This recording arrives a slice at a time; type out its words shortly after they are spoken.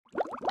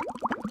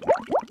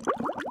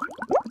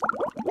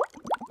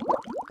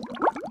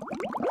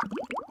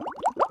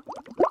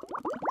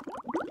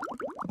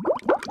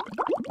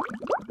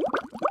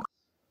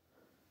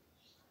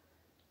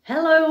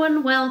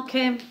everyone,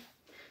 welcome.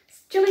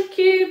 It's Julie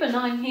Cube and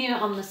I'm here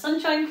on the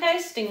Sunshine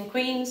Coast in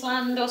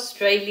Queensland,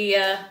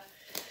 Australia.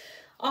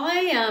 I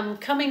am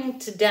coming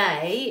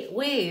today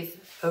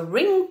with a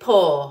ring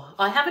pour.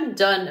 I haven't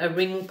done a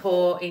ring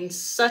pour in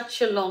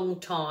such a long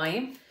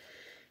time,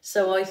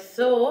 so I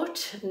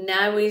thought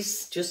now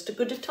is just as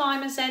good a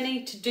time as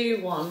any to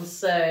do one.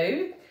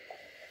 So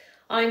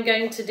I'm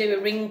going to do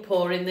a ring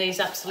pour in these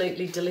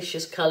absolutely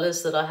delicious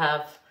colours that I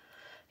have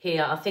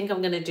here. I think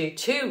I'm going to do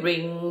 2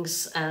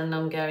 rings and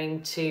I'm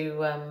going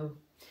to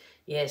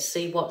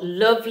see what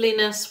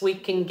loveliness we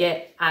can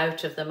get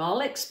out of them.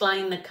 I'll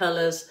explain the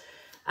colours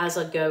as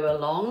I go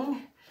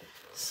along.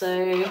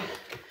 So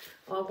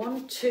I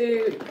want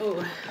to,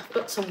 I've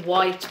got some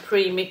white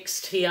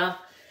pre-mixed here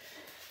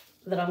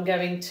that I'm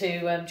going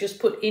to just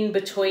put in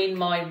between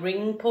my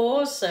ring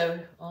pours.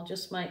 So I'll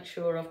just make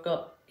sure I've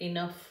got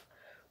enough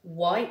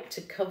white to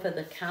cover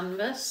the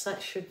canvas.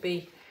 That should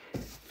be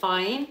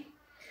fine.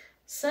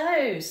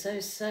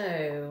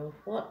 So,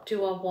 what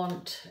do I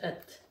want to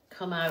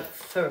come out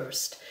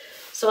first?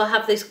 So I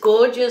have this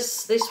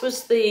gorgeous, this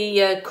was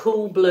the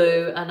cool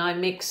blue and I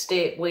mixed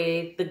it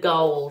with the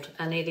gold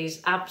and it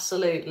is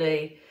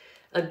absolutely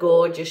a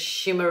gorgeous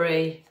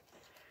shimmery,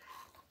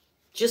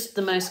 just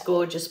the most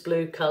gorgeous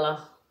blue colour,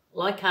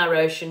 like our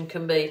ocean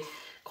can be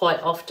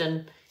quite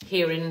often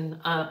here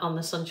in on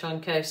the Sunshine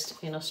Coast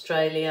in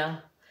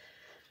Australia.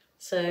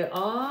 So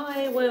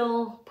I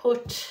will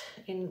put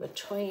in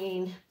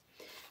between.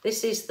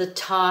 This is the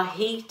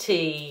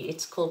Tahiti,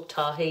 it's called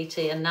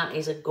Tahiti, and that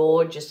is a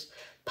gorgeous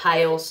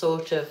pale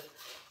sort of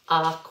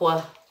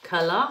aqua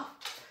colour.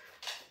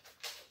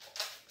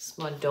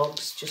 So my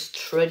dog's just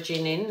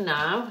trudging in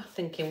now,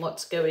 thinking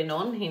what's going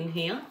on in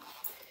here.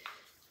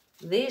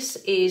 This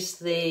is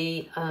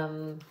the, I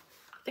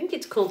think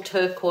it's called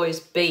Turquoise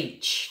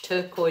Beach.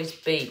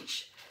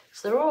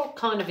 So they're all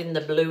kind of in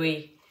the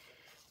bluey,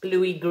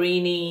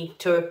 greeny,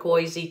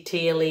 turquoisey,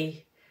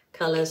 tealy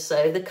colours.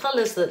 So the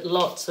colours that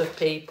lots of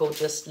people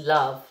just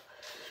love.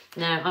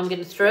 Now I'm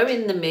going to throw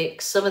in the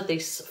mix some of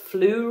this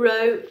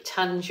Fluoro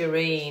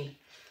Tangerine.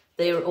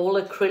 They're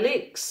all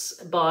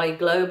acrylics by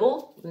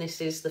Global, and this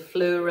is the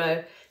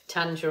Fluoro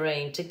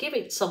Tangerine to give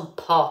it some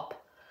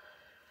pop.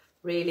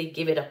 Really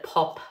give it a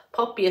pop.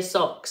 Pop your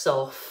socks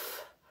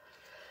off.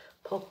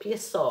 Pop your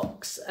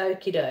socks.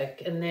 Okie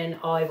doke. And then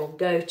I will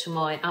go to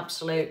my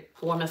absolute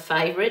one of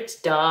favourites,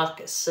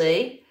 Dark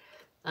Sea.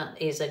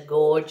 That is a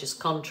gorgeous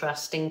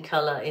contrasting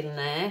colour in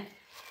there.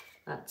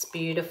 That's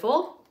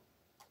beautiful.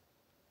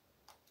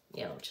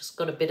 Yeah, I've just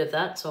got a bit of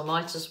that, so I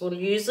might as well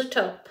use the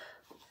top.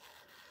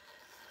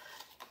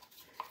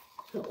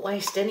 Not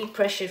waste any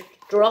precious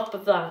drop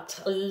of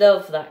that. I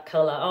love that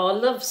colour. Oh, I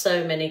love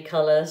so many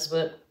colours,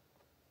 but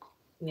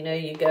you know,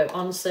 you go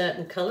on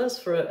certain colours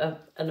for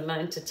an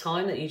amount of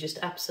time that you just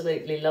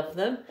absolutely love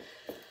them.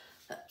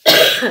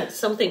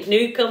 Something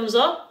new comes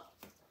up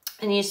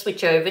and you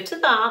switch over to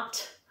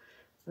that.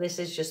 This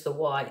is just the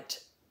white.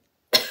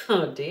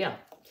 Oh dear.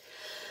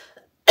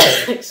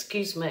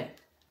 Excuse me.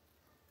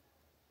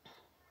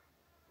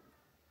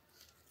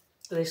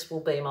 This will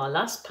be my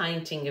last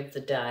painting of the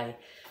day,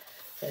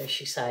 so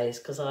she says,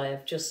 because I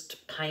have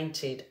just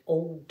painted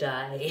all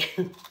day.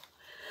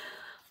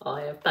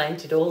 I have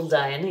painted all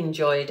day and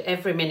enjoyed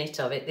every minute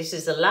of it. This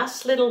is the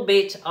last little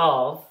bit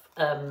of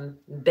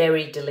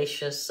Berry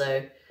Delicious,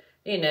 so,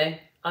 you know,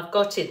 I've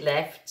got it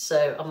left,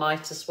 so I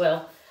might as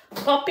well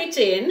pop it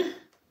in.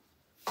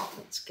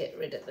 Let's get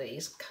rid of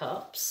these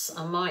cups.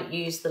 I might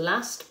use the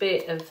last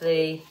bit of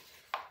the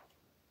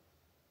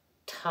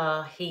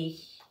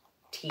Tahiti.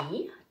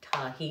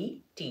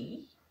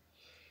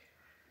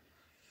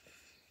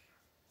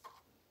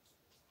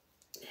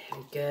 There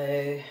we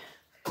go.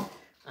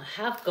 I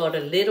have got a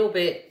little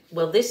bit,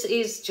 well, this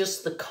is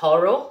just the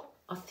coral.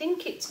 I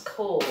think it's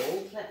called,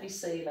 let me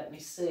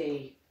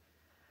see.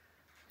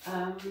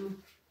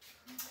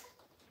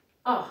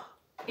 Oh,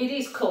 it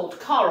is called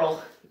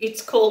coral.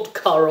 It's called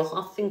coral.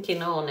 I'm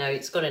thinking, oh no,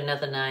 it's got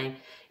another name.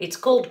 It's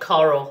called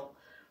coral.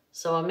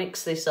 So I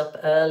mixed this up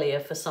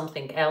earlier for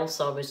something else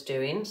I was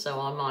doing.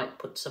 So I might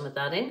put some of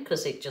that in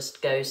because it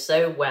just goes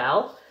so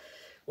well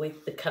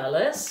with the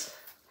colours.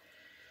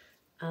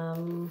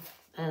 And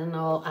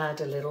I'll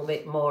add a little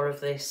bit more of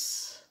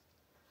this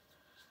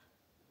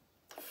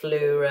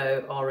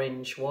fluoro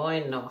orange.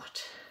 Why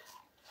not?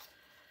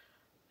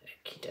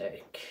 Okie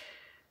doke.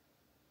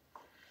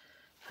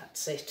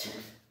 That's it.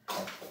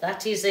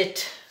 That is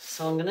it.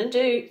 So I'm going to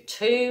do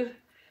 2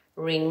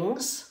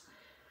 rings.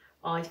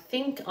 I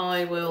think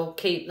I will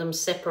keep them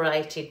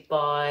separated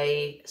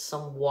by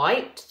some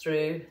white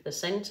through the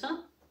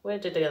centre. Where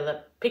did I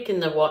go?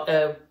 Picking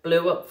the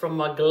blue up from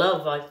my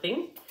glove, I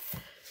think.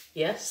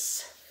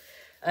 Yes.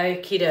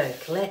 Okie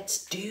doke.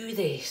 Let's do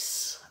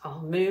this.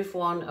 I'll move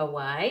one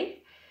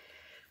away.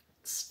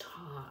 Let's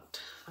start.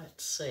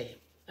 Let's see.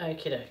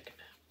 Okie doke.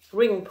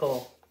 Ring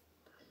pour.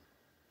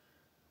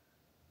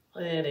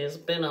 It has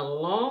been a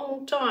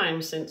long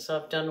time since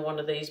I've done one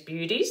of these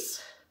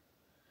beauties.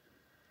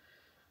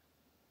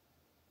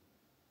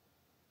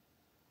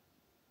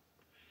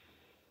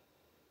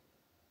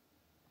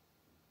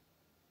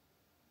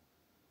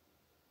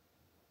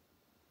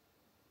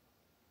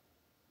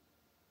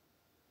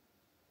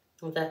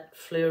 Well, that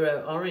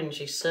fluoro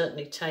orange is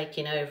certainly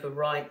taking over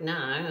right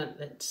now.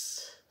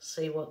 Let's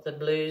see what the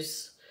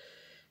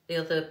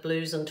other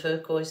blues and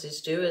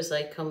turquoises do as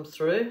they come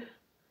through.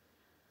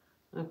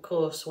 Of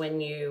course,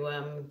 when you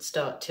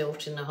start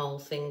tilting the whole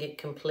thing, it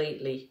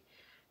completely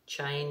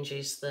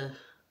changes the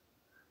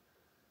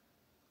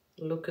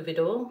look of it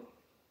all.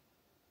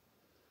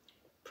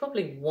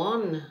 Probably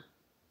one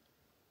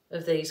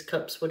of these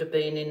cups would have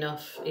been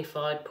enough if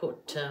I'd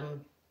put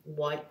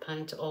white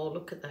paint. Oh,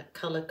 look at that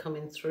colour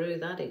coming through.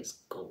 That is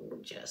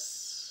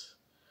gorgeous.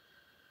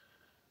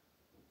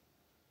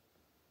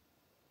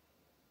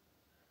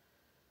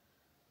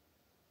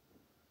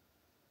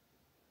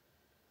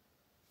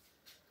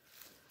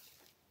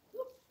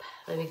 Oop,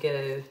 there we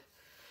go.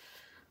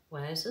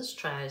 Where's his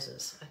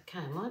trousers? Okay,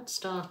 I might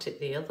start it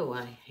the other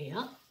way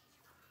here.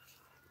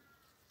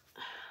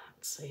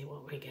 Let's see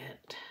what we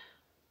get.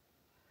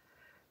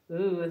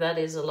 Ooh, that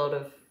is a lot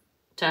of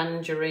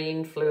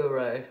tangerine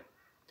fluoro.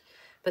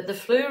 But the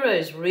fluoro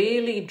is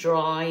really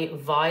dry,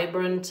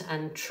 vibrant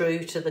and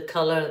true to the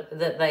colour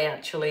that they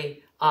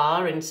actually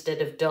are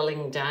instead of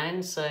dulling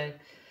down. So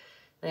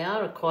they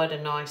are quite a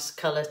nice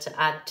colour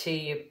to add to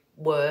your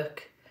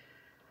work.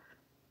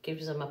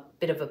 Gives them a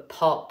bit of a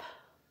pop.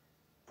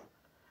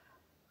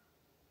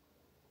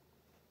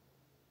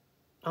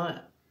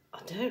 I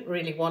don't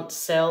really want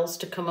cells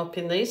to come up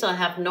in these. I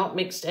have not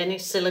mixed any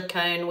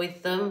silicone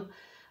with them.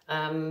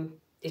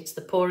 It's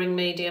the pouring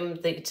medium.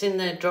 It's in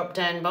the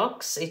drop-down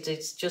box.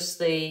 It's just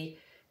the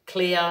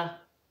clear,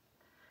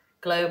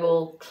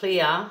 global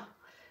clear,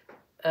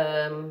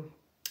 and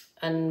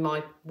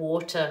my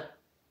water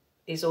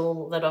is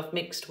all that I've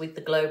mixed with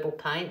the global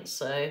paint.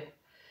 So,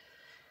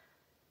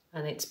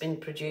 and it's been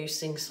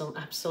producing some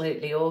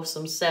absolutely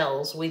awesome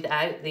cells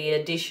without the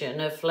addition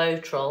of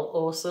Floetrol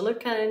or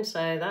silicone.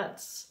 So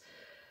that's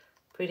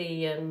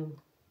pretty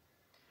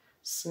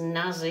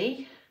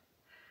snazzy.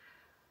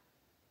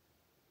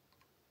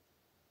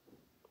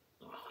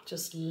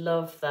 Just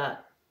love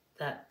that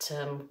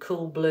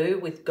cool blue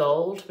with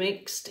gold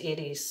mixed.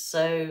 It's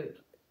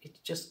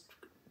just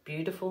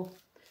beautiful.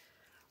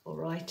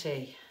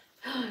 Alrighty.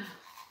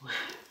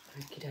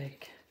 Okie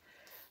doke.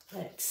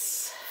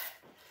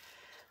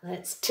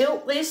 Let's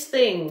tilt this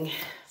thing.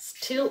 Let's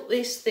tilt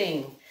this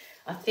thing.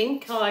 I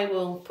think I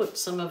will put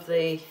some of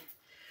the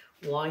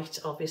white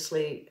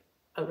obviously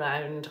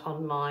around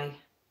on my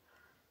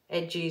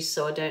edges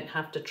so I don't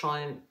have to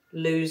try and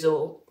lose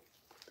all.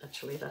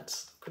 Actually,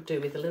 that's could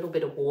do with a little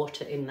bit of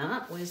water in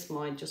that. Where's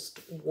my just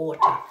water?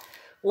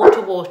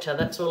 Water,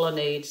 that's all I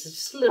need. So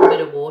just a little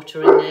bit of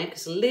water in there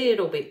because it's a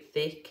little bit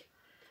thick.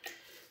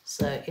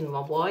 So in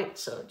my white,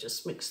 so I'll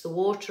just mix the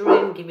water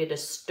in, give it a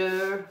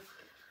stir.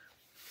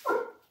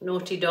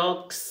 Naughty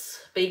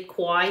dogs, be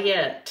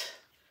quiet.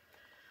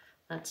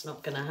 That's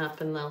not going to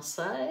happen, they'll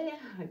say.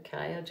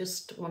 Okay, I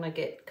just want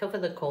to cover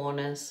the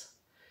corners.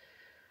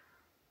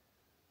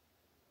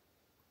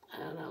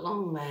 And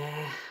along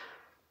there.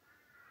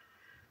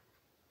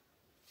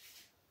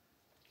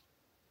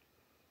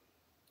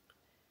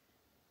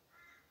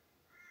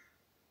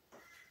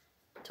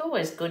 It's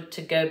always good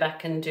to go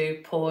back and do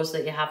pours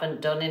that you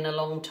haven't done in a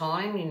long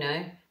time, you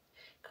know.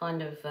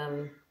 Kind of,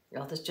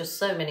 well, there's just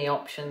so many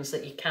options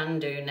that you can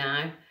do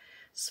now.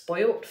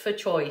 Spoilt for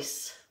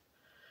choice.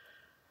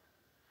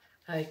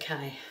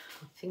 Okay,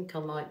 I think I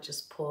might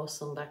just pour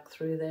some back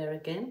through there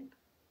again.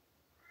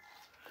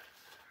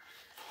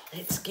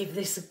 Let's give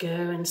this a go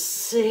and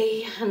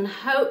see and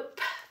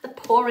hope the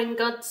pouring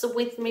gods are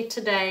with me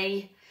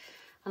today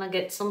and I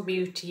get some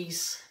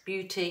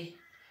beauty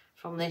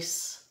from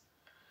this.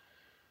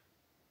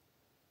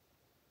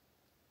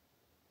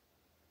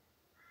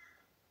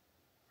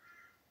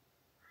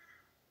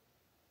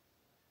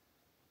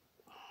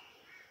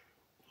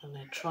 And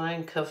I try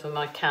and cover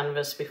my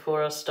canvas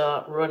before I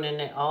start running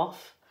it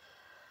off.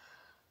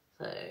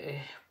 So,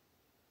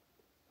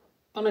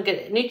 when I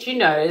get an itchy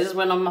nose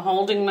when I'm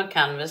holding my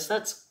canvas,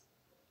 that's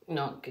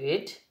not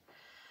good.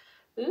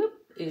 Oop,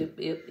 oop,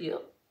 oop,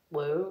 oop.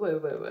 Whoa, whoa,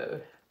 whoa,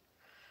 whoa.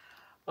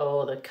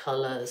 Oh, the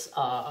colours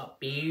are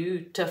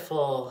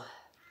beautiful.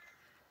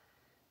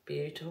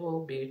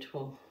 Beautiful,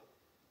 beautiful.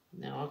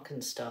 Now I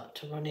can start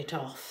to run it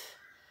off.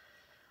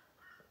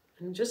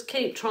 And just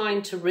keep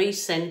trying to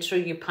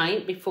recenter your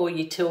paint before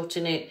you're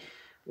tilting it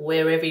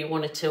wherever you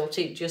want to tilt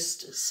it.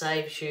 Just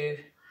saves you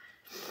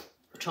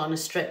trying to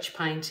stretch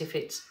paint if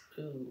it's...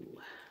 Ooh.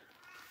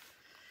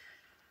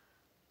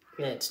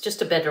 Yeah, it's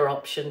just a better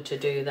option to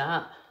do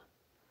that.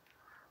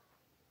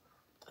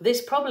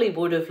 This probably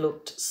would have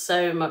looked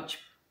so much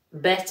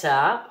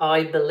better,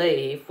 I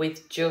believe,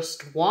 with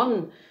just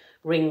one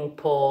ring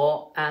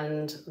pour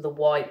and the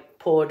white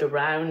poured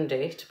around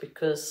it,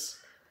 because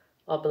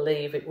I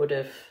believe it would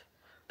have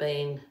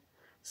been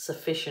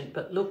sufficient.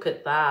 But look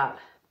at that.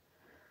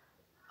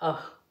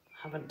 Oh,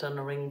 haven't done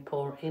a ring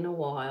pour in a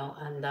while,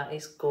 and that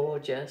is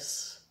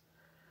gorgeous.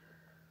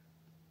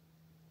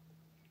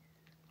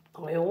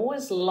 I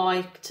always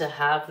like to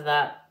have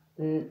that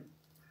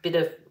bit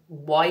of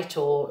white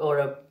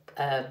or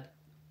a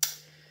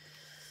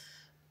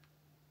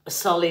a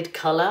solid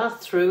colour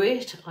through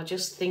it. I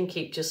just think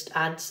it just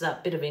adds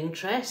that bit of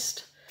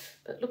interest.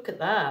 But look at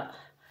that.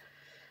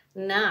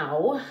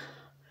 Now,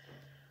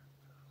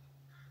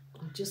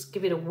 I'll just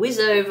give it a whiz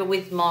over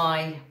with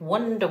my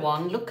Wonder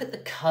Wand. Look at the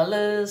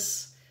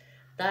colours.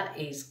 That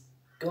is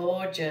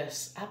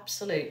gorgeous,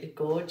 absolutely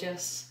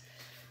gorgeous.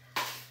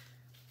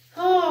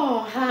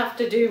 Oh, I have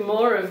to do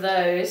more of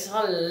those.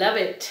 I love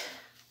it.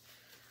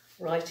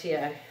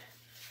 Rightio.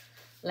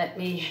 Let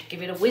me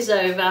give it a whiz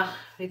over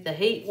with the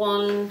heat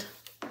wand.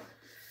 Get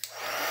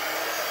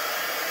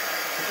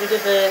rid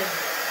of the...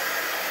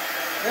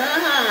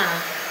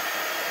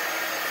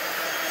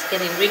 It's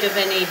getting rid of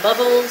any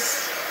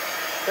bubbles,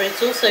 but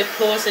it's also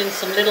causing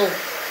some little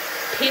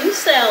pin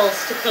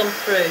cells to come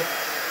through.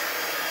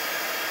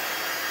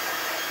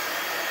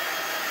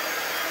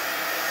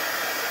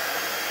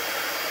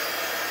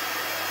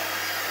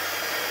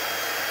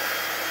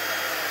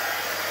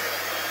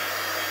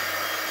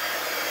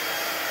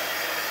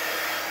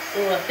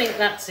 Oh, I think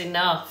that's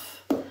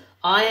enough.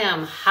 I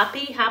am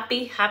happy,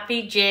 happy,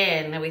 happy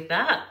Jen with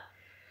that.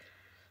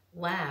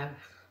 Wow.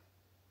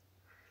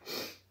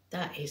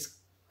 That is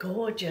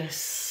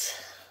gorgeous.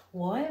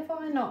 Why have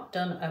I not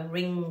done a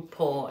ring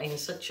pour in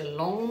such a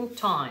long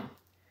time?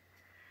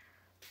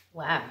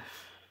 Wow.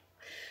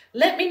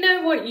 Let me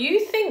know what you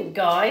think,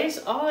 guys.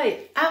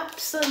 I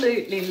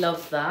absolutely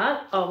love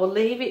that. I will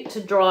leave it to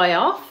dry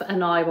off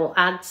and I will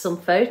add some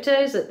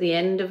photos at the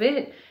end of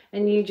it.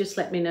 And you just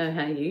let me know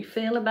how you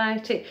feel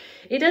about it.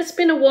 It has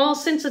been a while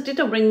since I did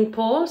a ring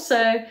pour,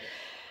 so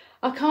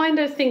I kind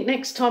of think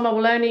next time I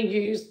will only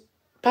use,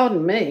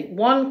 pardon me,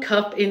 1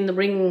 cup in the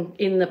ring,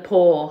 in the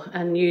pour,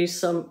 and use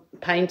some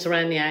paint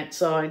around the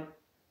outside.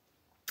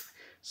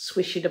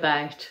 Swish it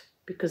about,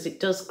 because it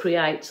does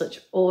create such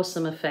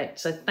awesome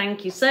effects. So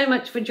thank you so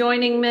much for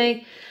joining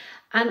me.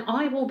 And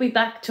I will be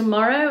back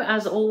tomorrow.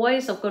 As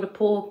always, I've got to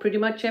pour pretty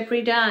much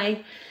every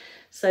day.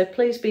 So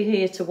please be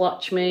here to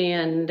watch me,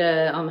 and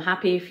I'm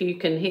happy if you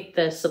can hit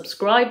the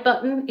subscribe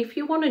button. If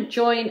you want to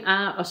join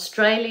our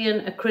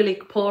Australian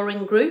acrylic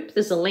pouring group,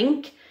 there's a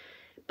link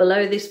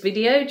below this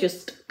video.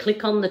 Just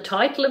click on the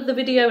title of the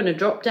video and a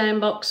drop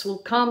down box will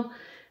come.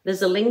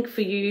 There's a link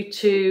for you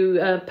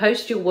to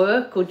post your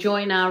work or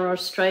join our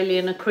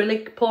Australian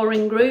acrylic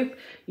pouring group.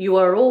 You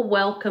are all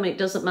welcome. It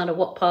doesn't matter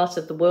what part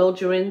of the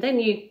world you're in. Then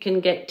you can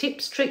get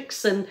tips,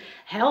 tricks and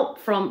help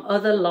from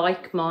other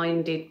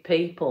like-minded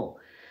people.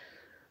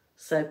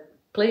 So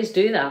please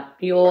do that.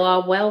 You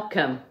are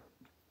welcome.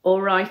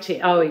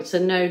 Alrighty. Oh, it's a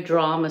no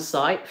drama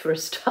site for a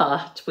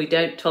start. We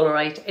don't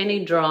tolerate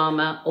any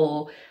drama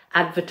or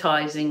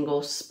advertising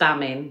or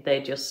spamming.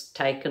 They're just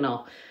taken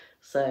off.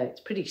 So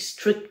it's pretty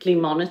strictly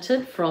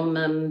monitored from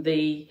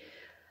do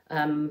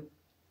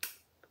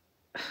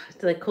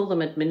they call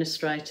them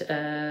administrator?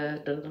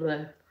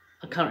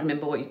 I can't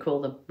remember what you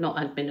call them. Not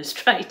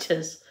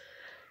administrators.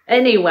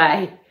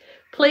 Anyway.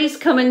 Please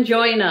come and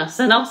join us,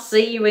 and I'll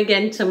see you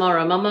again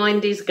tomorrow. My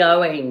mind is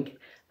going.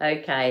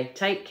 Okay,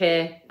 take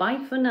care.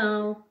 Bye for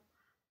now.